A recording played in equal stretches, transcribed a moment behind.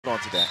On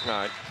to that. All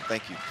right.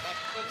 Thank you.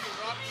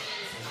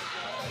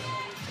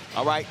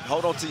 All right,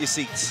 hold on to your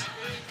seats.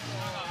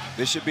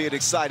 This should be an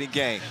exciting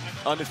game.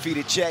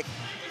 Undefeated Czech,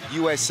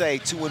 USA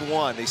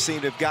 2-1. They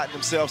seem to have gotten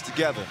themselves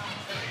together.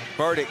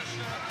 Burdick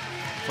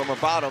from her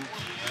bottom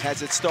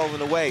has it stolen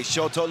away.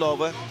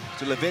 Shotolova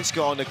to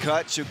Levinska on the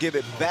cut. She'll give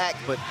it back,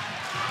 but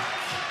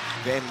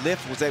Van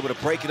Lift was able to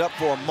break it up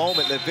for a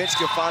moment.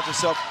 Levinska finds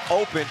herself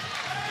open,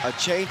 a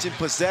change in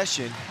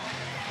possession.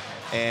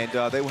 And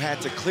they had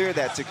to clear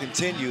that to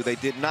continue. They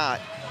did not.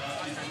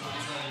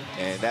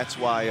 And that's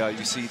why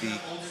you see the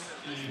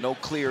no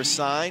clear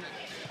sign.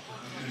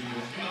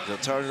 They'll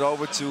turn it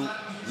over to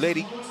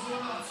Liddy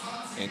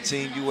and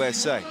Team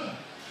USA.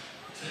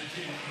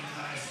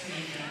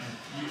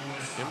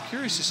 I'm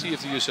curious to see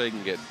if the USA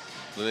can get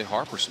Lily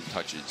Harper some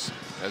touches,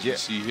 as you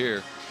see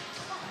here.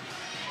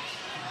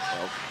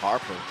 Well,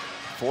 Harper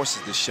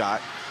forces the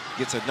shot,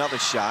 gets another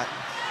shot.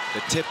 The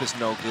tip is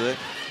no good.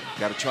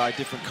 Got to try a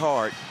different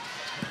card.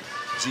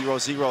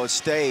 0-0 it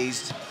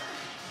stays.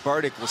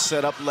 Burdick will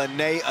set up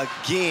Lene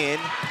again.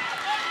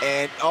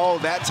 And oh,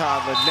 that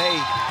time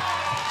Lene,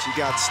 she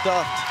got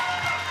stuffed.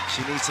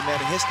 She needs some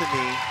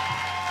antihistamine.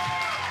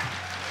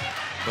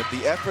 But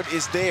the effort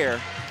is there.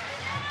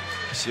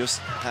 She'll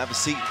have a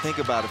seat and think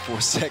about it for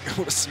a second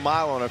with a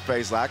smile on her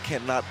face. Like, I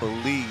cannot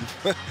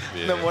believe.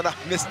 Remember when I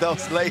missed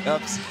those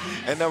layups?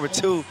 And number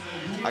two,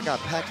 I got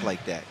packed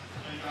like that.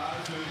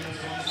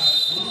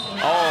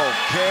 Oh,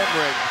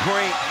 Cameron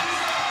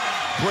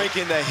Brink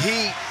in the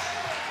heat.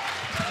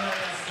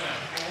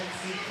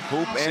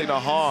 Hoop and the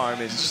harm.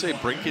 Did you say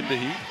Brink in the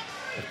heat?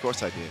 Of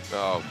course I did.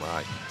 Oh,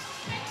 my.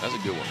 That's a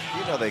good one.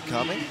 You know they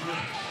coming.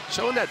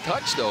 Showing that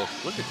touch, though.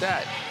 Look at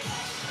that.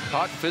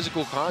 Caught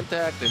physical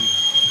contact and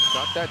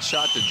got that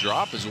shot to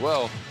drop as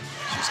well.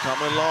 She's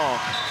coming along.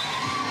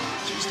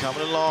 She's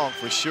coming along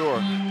for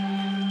sure.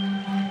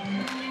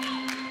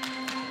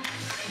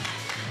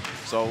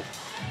 So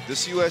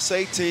this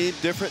USA team,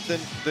 different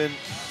than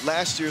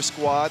last year's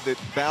squad that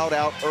bowed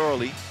out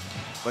early,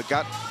 but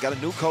got a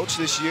new coach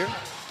this year,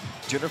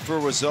 Jennifer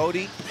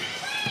Rizzotti,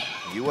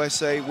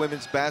 USA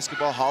Women's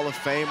Basketball Hall of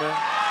Famer,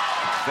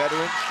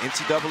 veteran,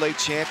 NCAA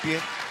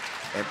champion,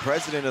 and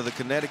president of the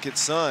Connecticut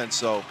Sun.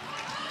 So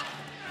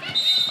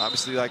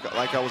obviously, like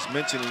I was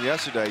mentioning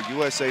yesterday,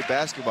 USA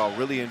Basketball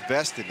really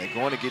invested. They're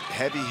going to get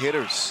heavy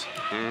hitters,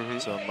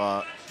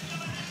 some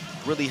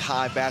really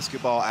high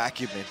basketball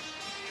acumen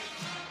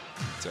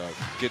to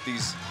get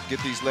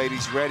these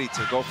ladies ready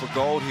to go for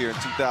gold here in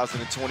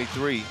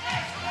 2023.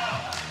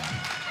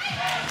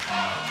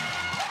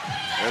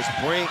 There's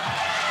Brink.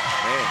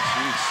 Man,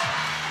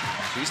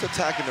 she's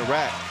attacking the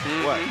rack.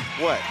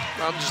 What?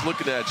 I'm just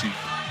looking at you.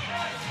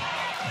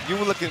 You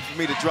were looking for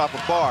me to drop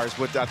a bars,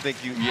 but I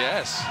think you.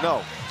 Yes.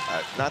 No,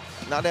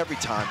 not every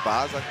time,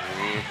 Boz. Like,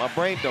 my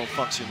brain don't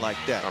function like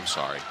that. I'm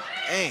sorry.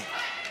 Dang.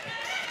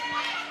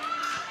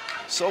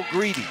 So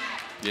greedy.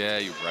 Yeah,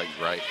 you're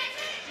right.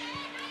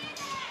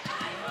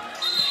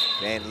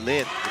 Van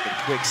Lith with a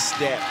quick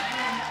step.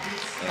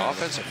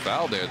 Offensive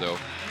foul there, though.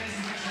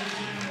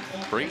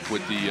 Brink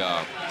with the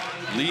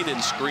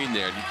lead-in screen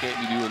there. You can't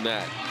be doing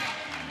that.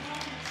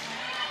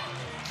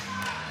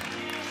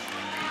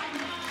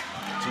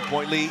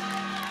 2-point lead,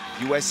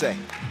 USA.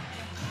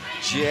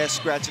 Just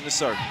scratching the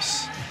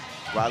surface.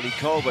 Riley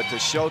Kova to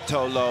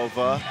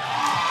Shotolova.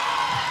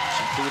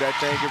 She threw that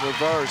thing in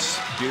reverse.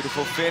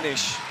 Beautiful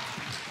finish.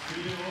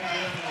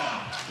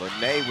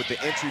 Lene with the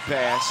entry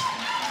pass.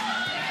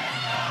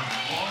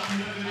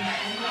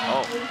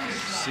 Oh,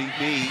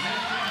 CB.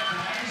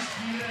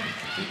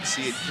 Didn't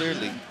see it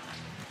clearly.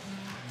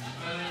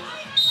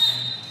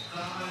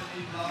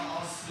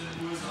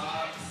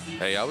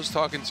 Hey, I was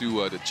talking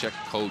to the Czech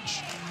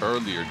coach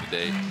earlier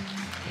today,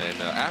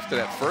 and after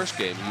that first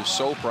game, he was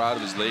so proud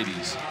of his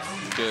ladies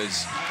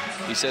because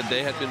he said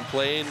they had been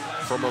playing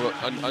from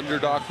an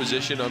underdog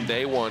position on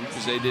day one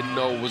because they didn't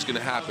know what was going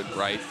to happen,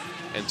 right?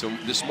 And so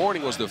this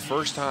morning was the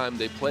first time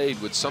they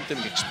played with something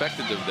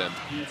expected of them,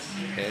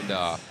 and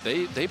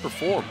they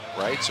performed,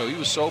 right? So he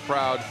was so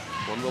proud.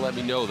 Wanted to let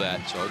me know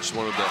that, so I just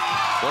wanted to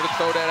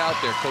throw that out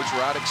there. Coach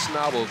Radek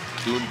Snabel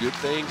doing good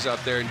things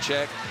out there in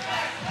Czech.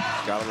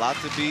 Got a lot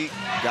to be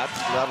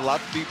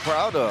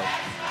proud of.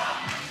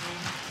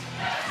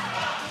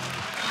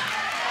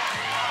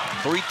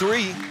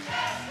 3-3.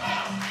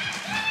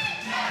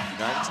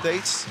 United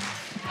States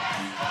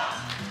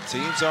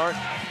teams aren't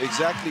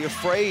exactly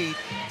afraid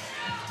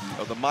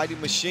of the mighty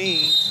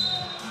machine,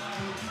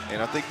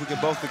 and I think we can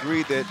both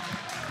agree that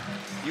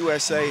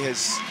USA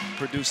has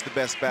produced the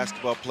best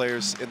basketball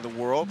players in the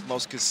world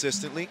most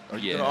consistently. Are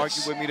you going to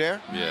argue with me there?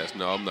 Yes.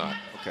 No, I'm not.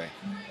 Okay.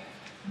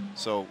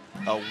 So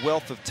a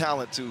wealth of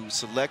talent to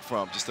select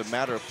from, just a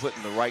matter of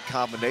putting the right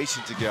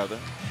combination together.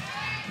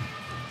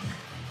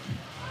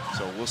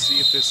 So we'll see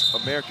if this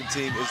American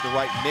team is the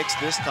right mix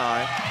this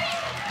time.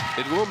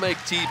 It will make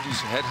teams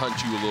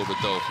headhunt you a little bit,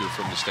 though, if you're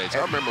from the States.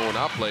 I remember when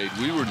I played,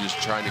 we were just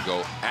trying to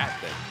go at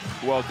them.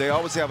 Well, they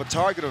always have a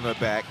target on their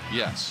back.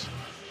 Yes.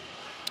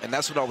 And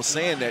that's what I was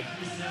saying, that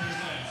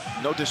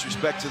no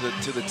disrespect to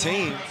the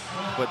team,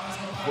 but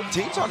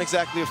teams aren't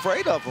exactly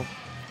afraid of him.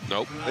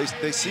 Nope.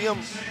 They see him,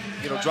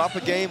 you know, drop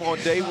a game on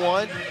day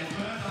one,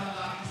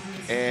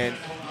 and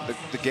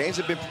the games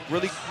have been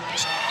really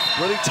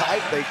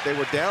tight. They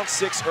were down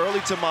 6 early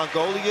to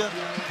Mongolia.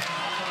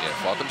 Yeah,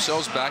 fought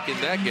themselves back in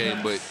that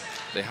game, but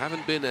they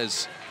haven't been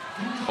as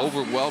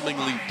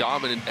overwhelmingly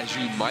dominant as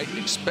you might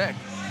expect.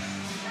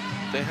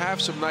 They have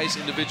some nice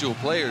individual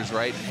players,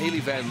 right? Haley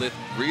Van Lith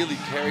really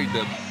carried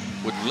them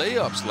with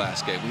layups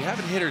last game. We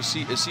haven't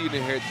seen her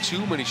hit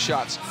too many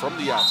shots from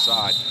the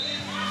outside.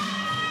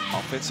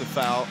 Offensive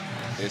foul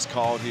is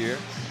called here.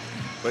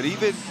 But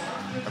even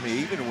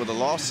with a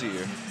loss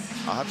here,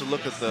 I'll have to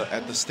look at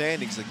the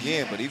standings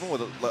again. But even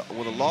with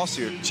a loss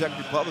here, Czech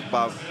Republic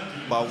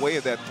by way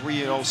of that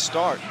 3-0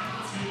 start,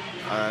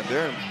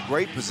 they're in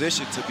great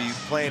position to be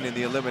playing in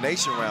the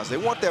elimination rounds. They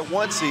want that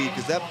 1 seed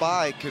because that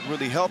bye could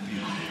really help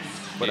you.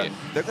 But yeah.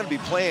 They're going to be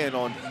playing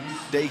on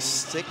day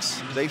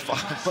 6, day 5,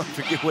 I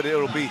forget what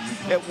it'll be.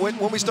 And when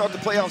we start the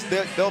playoffs,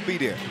 they'll be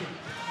there.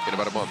 In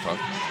about a month, huh?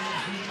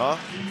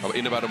 Huh?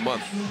 In about a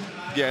month.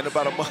 Yeah, in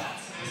about a month.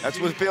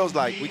 That's what it feels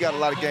like. We got a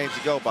lot of games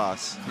to go,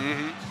 boss.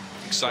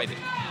 Exciting.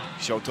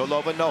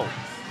 Shotolova, no.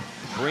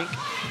 Brink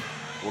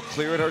will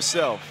clear it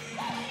herself.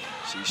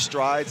 She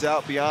strides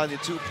out beyond the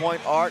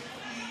 2-point arc.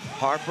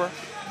 Harper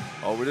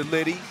over to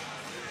Liddy.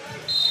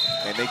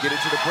 And they get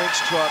into the Brink's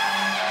truck.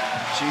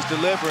 She's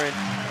delivering.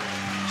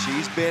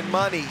 She's been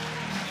money.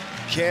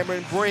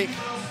 Cameron Brink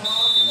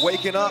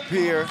waking up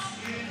here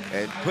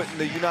and putting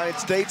the United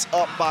States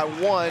up by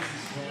 1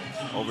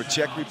 over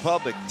Czech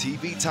Republic.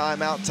 TV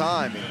timeout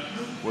time. And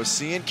we're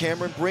seeing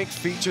Cameron Brink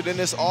featured in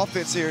this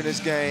offense here in this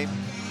game,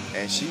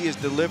 and she is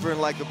delivering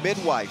like a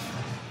midwife.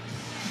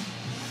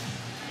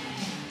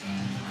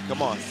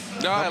 Come on.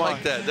 No, I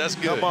like that. That's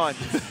good. Come on.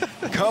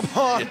 Come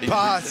on,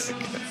 boss.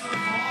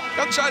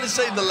 I'm trying to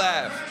save the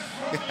laugh.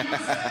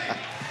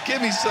 Give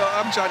me some.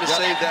 I'm trying to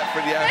save that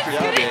for the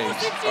afternoon games.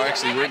 Oh,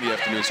 actually, we're in the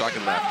afternoon, so I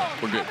can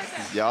laugh. We're good.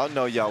 Y'all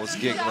know y'all was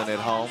giggling at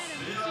home.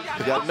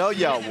 Y'all know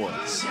y'all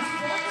was.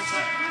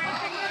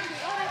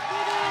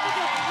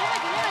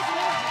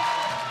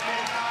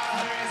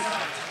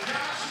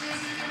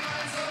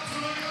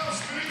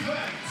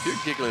 If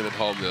you're giggling at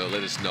home, though,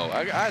 let us know.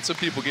 I had some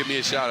people give me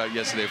a shout out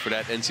yesterday for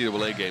that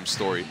NCAA game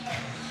story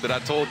that I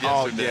told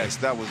yesterday. Oh, yes,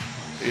 that was.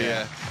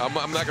 Yeah, I'm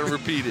not going to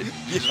repeat it.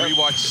 Just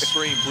rewatch the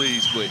stream,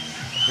 please. But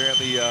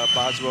apparently,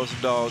 Boz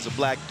Rosendahl is a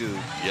black dude.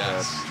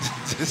 Yes.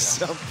 To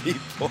some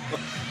people.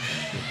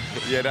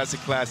 Yeah, that's a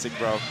classic,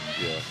 bro.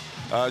 Yeah.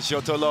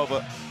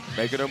 Shotolova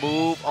making her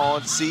move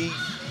on C.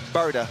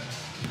 Berta.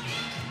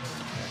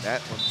 And that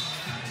one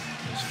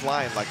was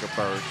flying like a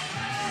bird.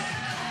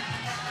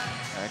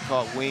 And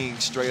caught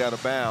wings straight out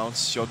of bounds.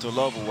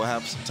 Shotolova will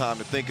have some time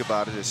to think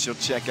about it as she'll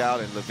check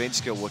out and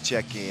Levinska will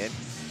check in.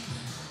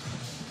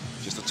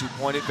 Just a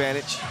 2-point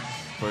advantage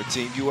for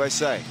Team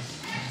USA.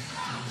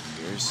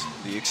 Here's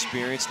the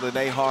experienced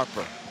Lene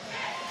Harper.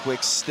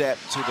 Quick step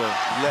to the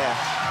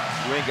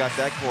left. You ain't got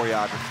that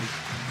choreography.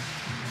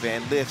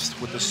 Van Lifts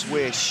with the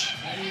swish.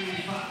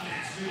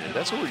 And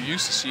that's what we're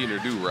used to seeing her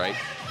do, right?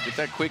 Get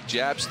that quick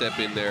jab step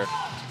in there,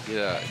 get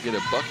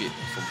a bucket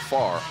from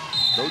far.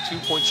 No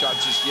 2-point shot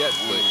just yet,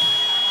 but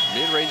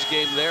mid-range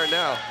game there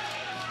now.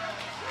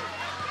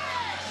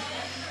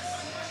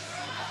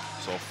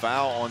 So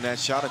foul on that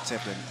shot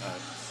attempt, and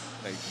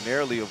they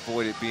narrowly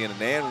avoided being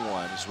an and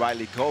one. As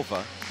Riley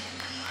Kova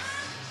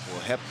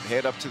will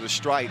head up to the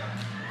stripe.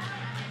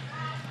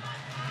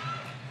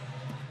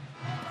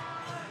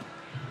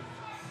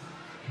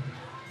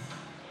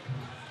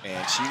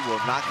 And she will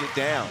knock it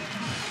down.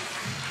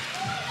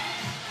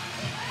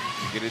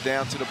 Get it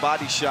down to the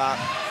body shot.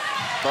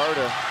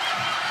 Berta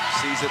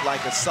sees it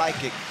like a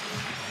psychic.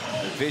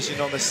 The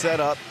vision on the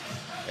setup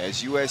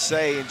as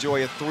USA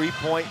enjoy a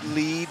 3-point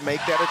lead, make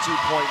that a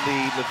 2-point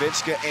lead.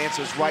 Levinska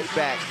answers right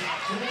back.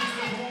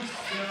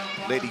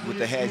 Liddy with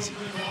the hezzy.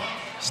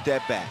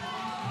 Step back.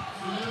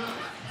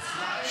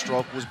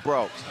 Stroke was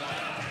broke.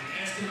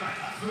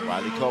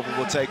 Riley Kova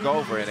will take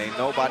over, and ain't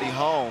nobody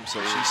home,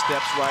 so she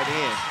steps right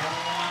in.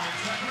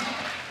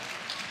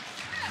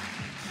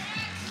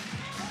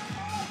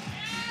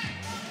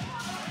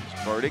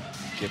 Verdict,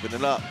 giving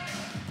it up.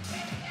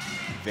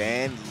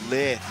 Van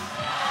Lith,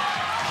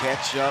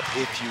 catch up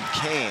if you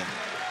can.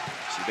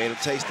 She made him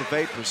taste the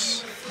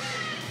vapors.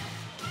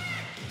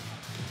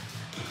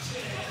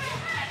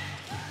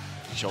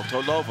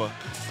 Shotolova,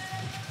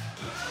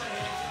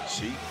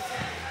 she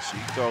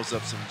throws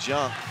up some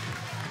junk.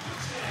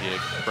 Yeah,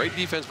 great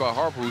defense by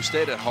Harper, who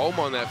stayed at home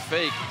on that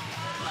fake,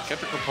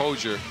 kept her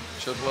composure.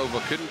 Shotolova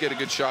couldn't get a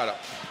good shot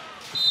up.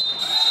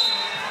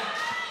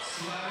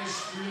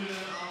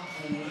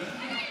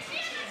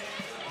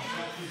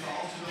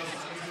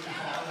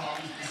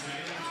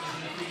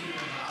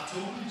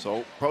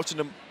 So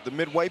approaching the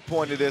midway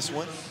point of this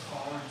one.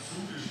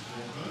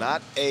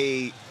 Not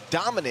a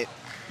dominant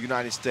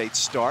United States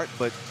start,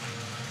 but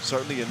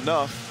certainly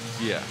enough.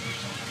 Yeah.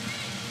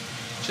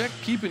 Czech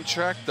keeping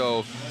track,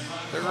 though.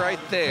 They're right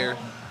there.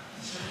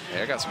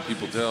 Hey, I got some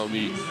people telling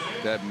me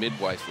that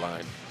midwife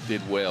line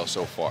did well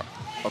so far.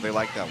 Oh, they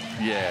like that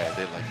one. Yeah,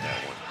 they like that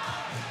one.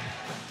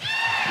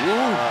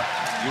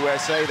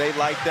 USA, they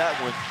like that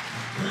one.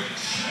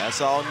 That's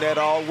all net,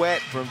 all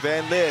wet from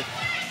Van Lith.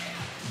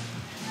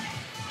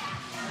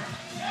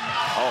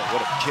 Oh,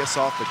 what a kiss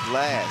off the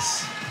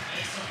glass.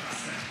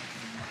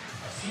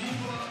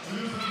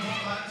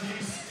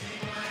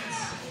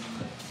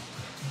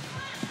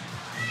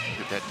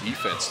 Look at that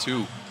defense,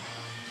 too.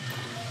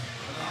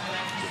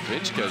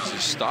 Vinchka is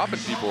just stopping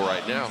people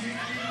right now.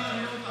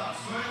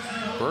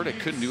 Burdick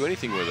couldn't do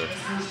anything with her.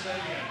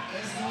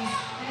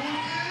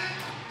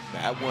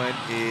 That one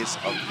is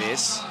a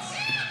miss.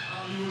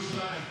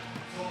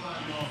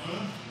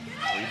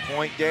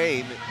 3-point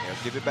game.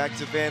 They'll give it back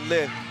to Van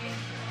Lith.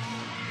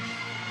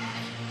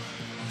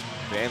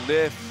 Van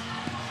Lith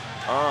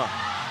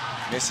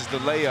misses the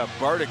layup.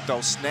 Burdick,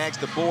 though, snags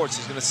the board.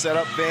 She's going to set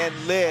up Van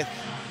Lith.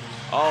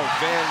 Oh,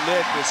 Van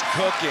Lith is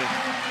cooking.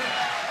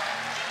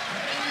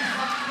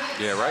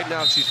 Yeah, right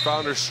now she's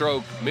found her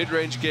stroke,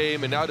 mid-range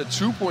game, and now the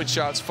 2-point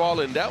shots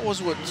falling. That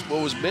was what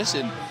was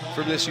missing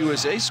from this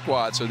USA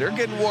squad, so they're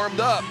getting warmed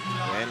up.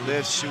 Van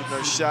Lith shooting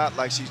her shot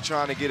like she's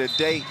trying to get a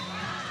date.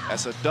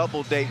 That's a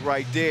double date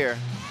right there.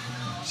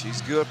 She's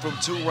good from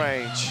 2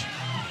 range.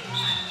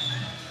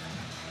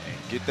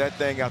 And get that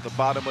thing out the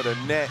bottom of the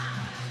net.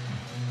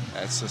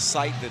 That's a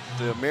sight that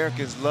the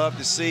Americans love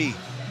to see.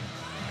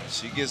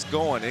 She gets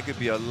going, it could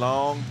be a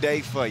long day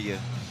for you.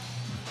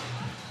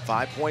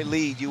 5-point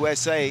lead,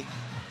 USA. I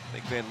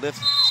think Van Lith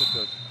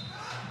took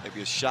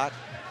maybe a shot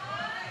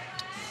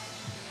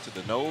to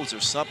the nose or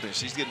something.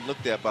 She's getting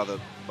looked at by the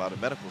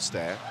medical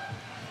staff.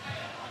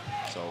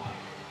 So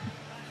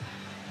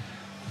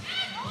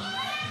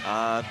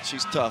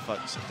she's tough. I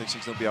think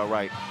she's gonna be all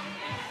right.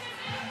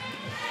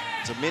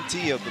 It's a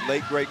mentee of the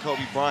late great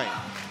Kobe Bryant.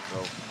 So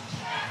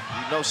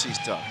you know she's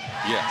tough.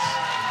 Yes.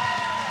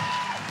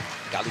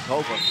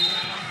 Galikova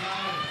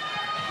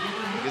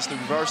gets the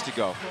reverse to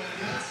go.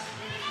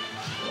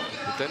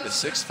 But then the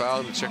 6th foul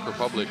in the Czech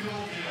Republic.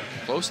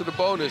 Close to the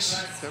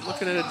bonus. They're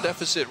looking at a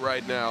deficit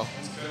right now.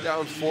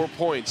 Down 4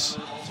 points.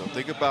 So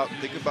think about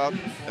the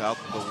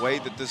way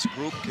that this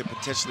group can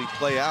potentially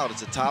play out.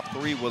 It's a top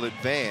 3 will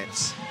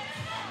advance.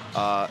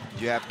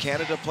 You have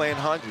Canada playing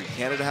Hungary.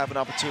 Canada have an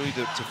opportunity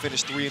to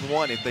finish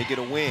 3-1 if they get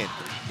a win.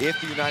 If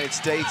the United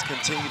States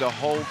continue to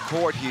hold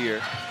court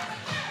here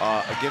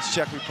against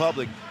Czech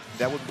Republic,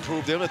 that would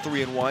improve them to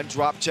 3-1,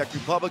 drop Czech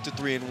Republic to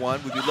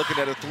 3-1. We'd be looking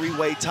at a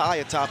 3-way tie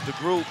atop the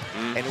group,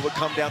 and it would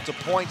come down to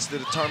points to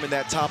determine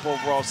that top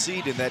overall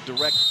seed in that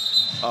direct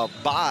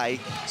bye,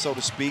 so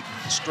to speak,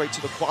 straight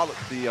to the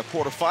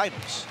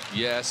quarterfinals.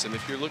 Yes, and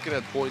if you're looking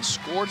at points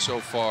scored so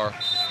far,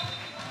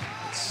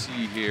 let's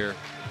see here.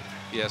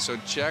 Yeah, so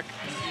Czech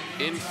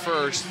in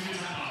first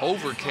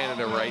over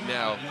Canada right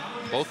now.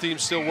 Both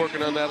teams still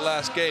working on that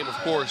last game, of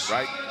course.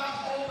 Right.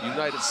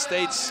 United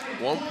States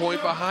 1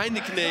 point behind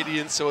the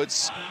Canadians, so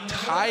it's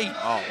tight.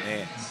 Oh,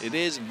 man. It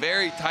is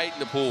very tight in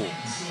the pool.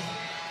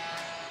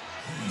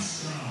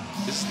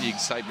 This is the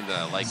excitement that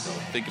I like,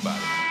 though. Think about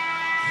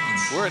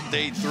it. We're at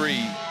day 3,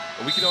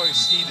 and we can already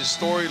see the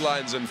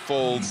storylines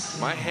unfold.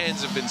 My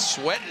hands have been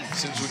sweating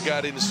since we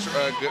got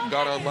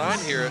online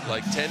here at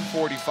like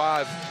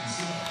 10:45.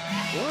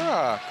 We're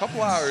a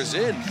couple hours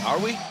in. Are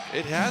we?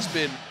 It has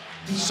been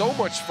so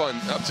much fun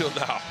up till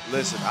now.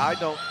 Listen, I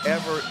don't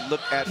ever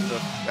look at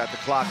the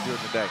clock during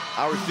the day.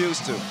 I refuse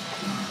to.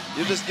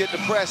 You just get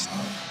depressed.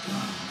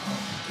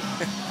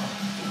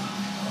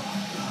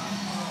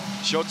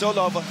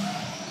 Shotolova.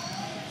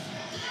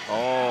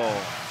 Oh,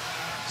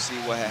 see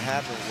what had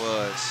happened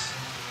was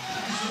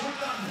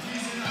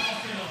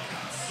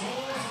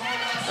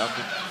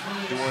nothing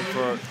doing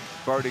for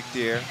Burdick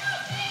there.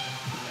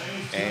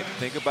 And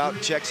think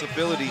about Czech's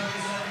ability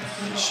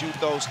to shoot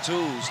those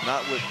 2s,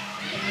 not with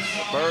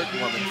the Bird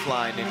woman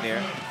flying in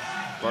there.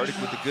 Burdick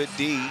with the good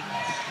D.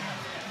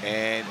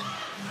 And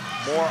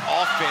more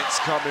offense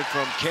coming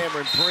from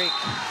Cameron Brink.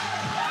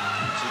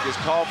 She gets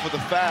called for the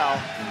foul.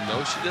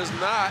 No, she does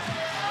not.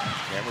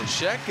 Cameron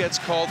Czech gets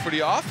called for the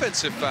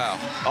offensive foul.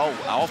 Oh,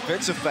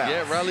 offensive foul.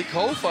 Yeah,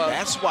 Relikova.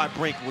 That's why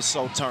Brink was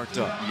so turned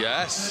up.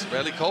 Yes,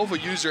 Relikova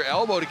used her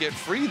elbow to get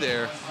free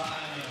there.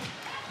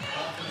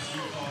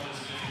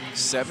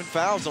 7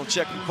 fouls on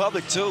Czech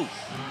Republic, too.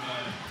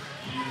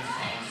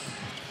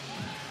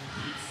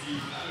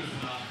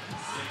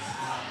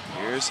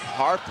 Here's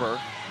Harper,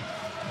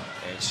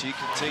 and she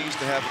continues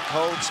to have a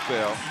cold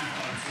spell.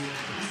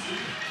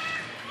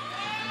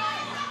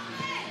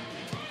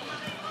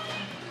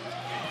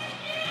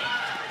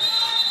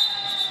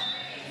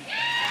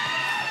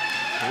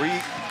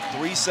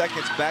 Three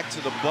seconds back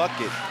to the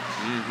bucket,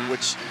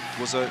 which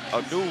was a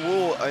new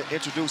rule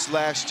introduced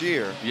last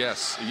year.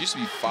 Yes, it used to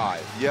be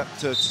 5. Yep,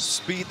 to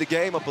speed the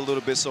game up a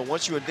little bit. So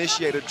once you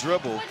initiate a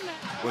dribble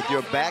with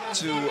your back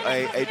to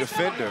a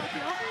defender,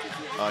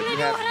 you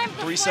have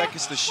 3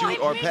 seconds to shoot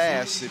or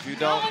pass. If you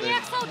don't,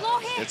 then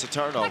it's a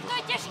turnover.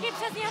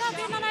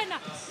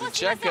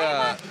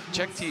 The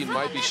Czech team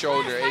might be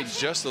showing their age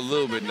just a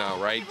little bit now,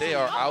 right? They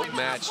are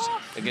outmatched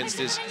against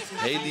this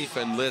Haley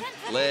Van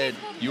Lith-led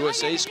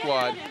USA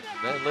squad.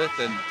 Van Lith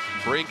and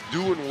Brink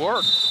doing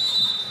work.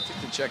 I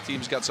think the Czech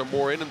team's got some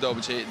more in them, though,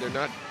 but they're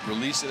not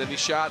releasing any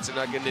shots. They're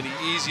not getting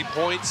any easy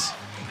points.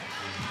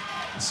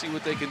 Let's see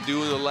what they can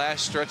do in the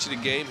last stretch of the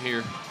game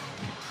here.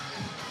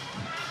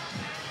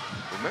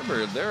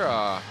 Remember, their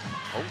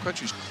home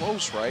country's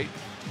close, right?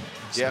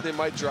 So yeah. They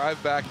might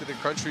drive back to their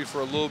country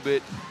for a little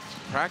bit,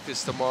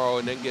 practice tomorrow,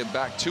 and then get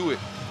back to it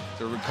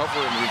to recover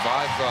and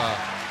revive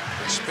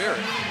their spirit.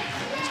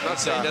 It's not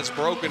saying that's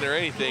broken or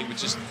anything, but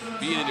just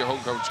being in your home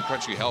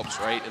country helps,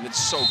 right? And it's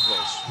so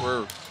close.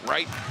 We're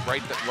right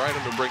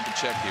on the brink of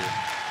Czech here.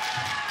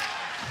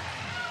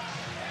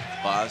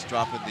 Boz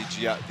dropping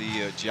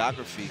the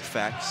geography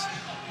facts.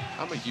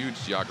 I'm a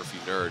huge geography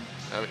nerd.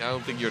 I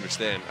don't think you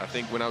understand. I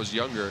think when I was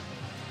younger,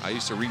 I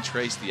used to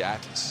retrace the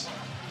atlas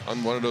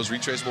on one of those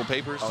retraceable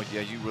papers. Oh,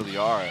 yeah, you really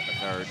are a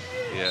nerd.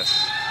 Yes.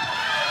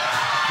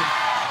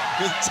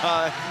 Good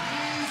time.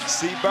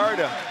 See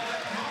Berta.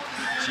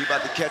 She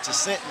about to catch a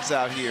sentence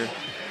out here.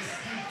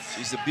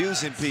 She's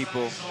abusing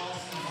people.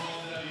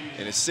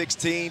 And a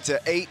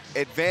 16-8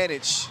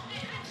 advantage.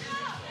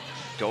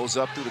 Goes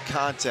up through the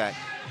contact.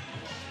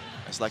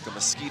 That's like a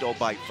mosquito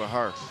bite for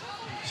her.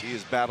 She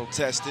is battle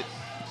tested.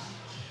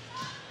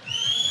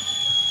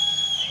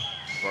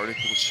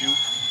 Vertical shoot.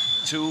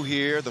 2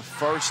 here. The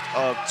first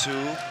of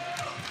 2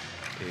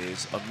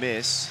 is a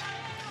miss.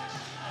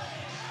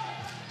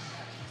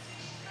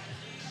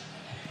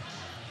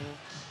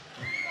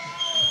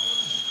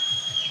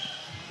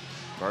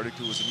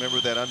 Vertical was a member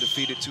of that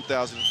undefeated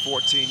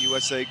 2014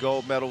 USA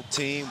gold medal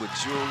team with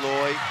Jewel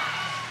Lloyd.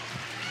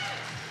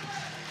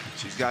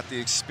 She's got the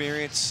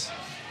experience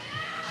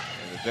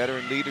and the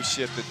veteran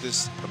leadership that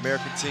this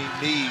American team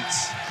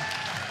needs.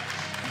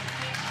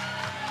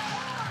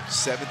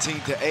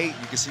 17-8,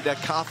 you can see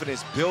that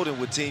confidence building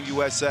with Team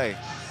USA. Yeah,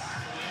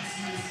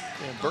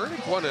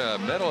 Burdick won a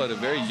medal at a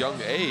very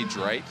young age,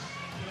 right?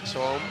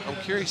 So I'm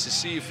curious to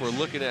see if we're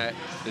looking at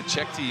the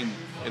Czech team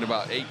in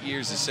about 8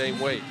 years the same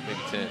way, maybe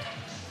 10.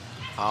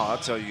 I'll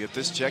tell you, if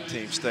this Czech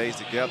team stays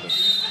together,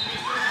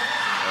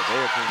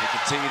 they're going to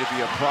continue to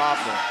be a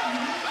problem.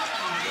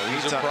 Well,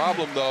 he's a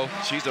problem, though.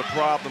 She's a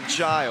problem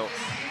child.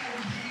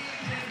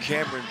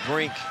 Cameron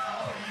Brink.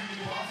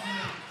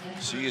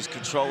 She is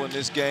controlling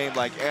this game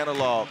like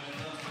analog.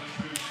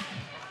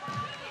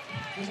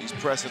 She's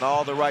pressing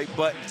all the right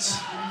buttons.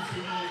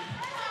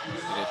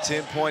 And a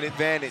 10-point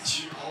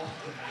advantage.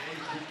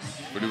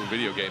 We're doing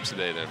video games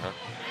today then, huh?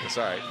 That's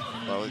all right.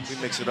 Well,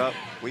 we mix it up.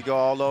 We go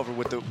all over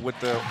with the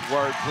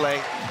word play.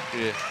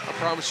 Yeah, I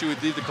promise you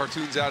we'd leave the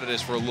cartoons out of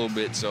this for a little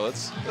bit, so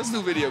let's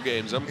do video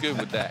games. I'm good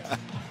with that.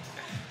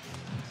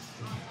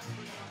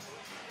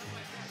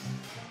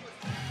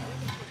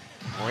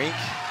 Brink.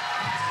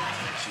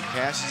 She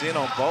cashes in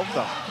on both of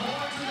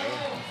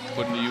them.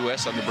 Putting the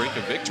U.S. on the brink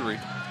of victory.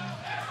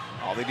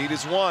 All they need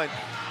is one.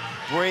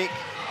 Brink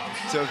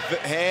to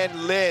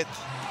hand Lith.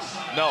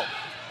 No.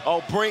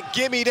 Oh, Brink,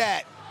 give me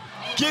that.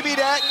 Give me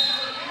that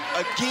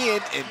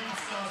again. And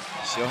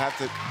she'll have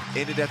to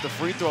end it at the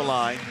free throw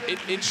line. An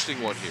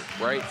interesting one here,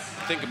 right?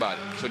 Think about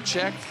it. So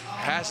Czech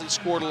hasn't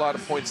scored a lot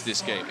of points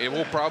this game. It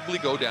will probably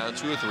go down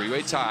to a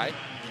 3-way tie,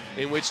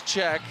 in which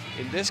Czech,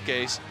 in this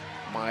case,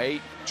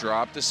 might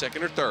drop the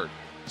second or third.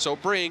 So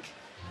Brink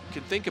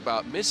can think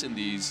about missing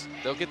these.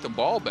 They'll get the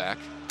ball back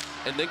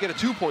and then get a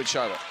 2-point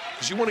shot up.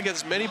 Because you want to get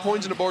as many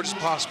points on the board as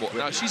possible.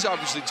 Now, she's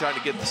obviously trying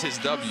to get his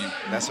W.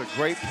 That's a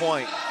great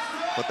point.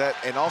 But that,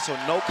 and also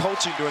no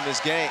coaching during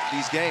these games.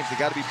 They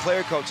got to be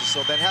player coaches,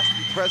 so that has to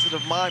be present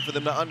of mind for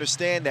them to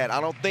understand that.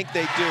 I don't think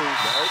they do.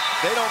 Nope.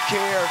 They don't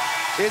care.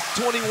 It's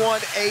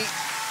 21-8,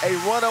 a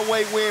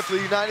runaway win for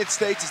the United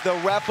States as they'll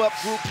wrap up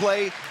group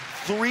play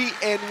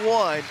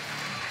 3-1.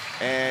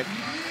 And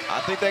I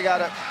think they got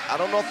to, I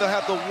don't know if they'll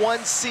have the 1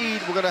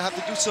 seed. We're going to have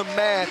to do some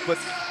math, but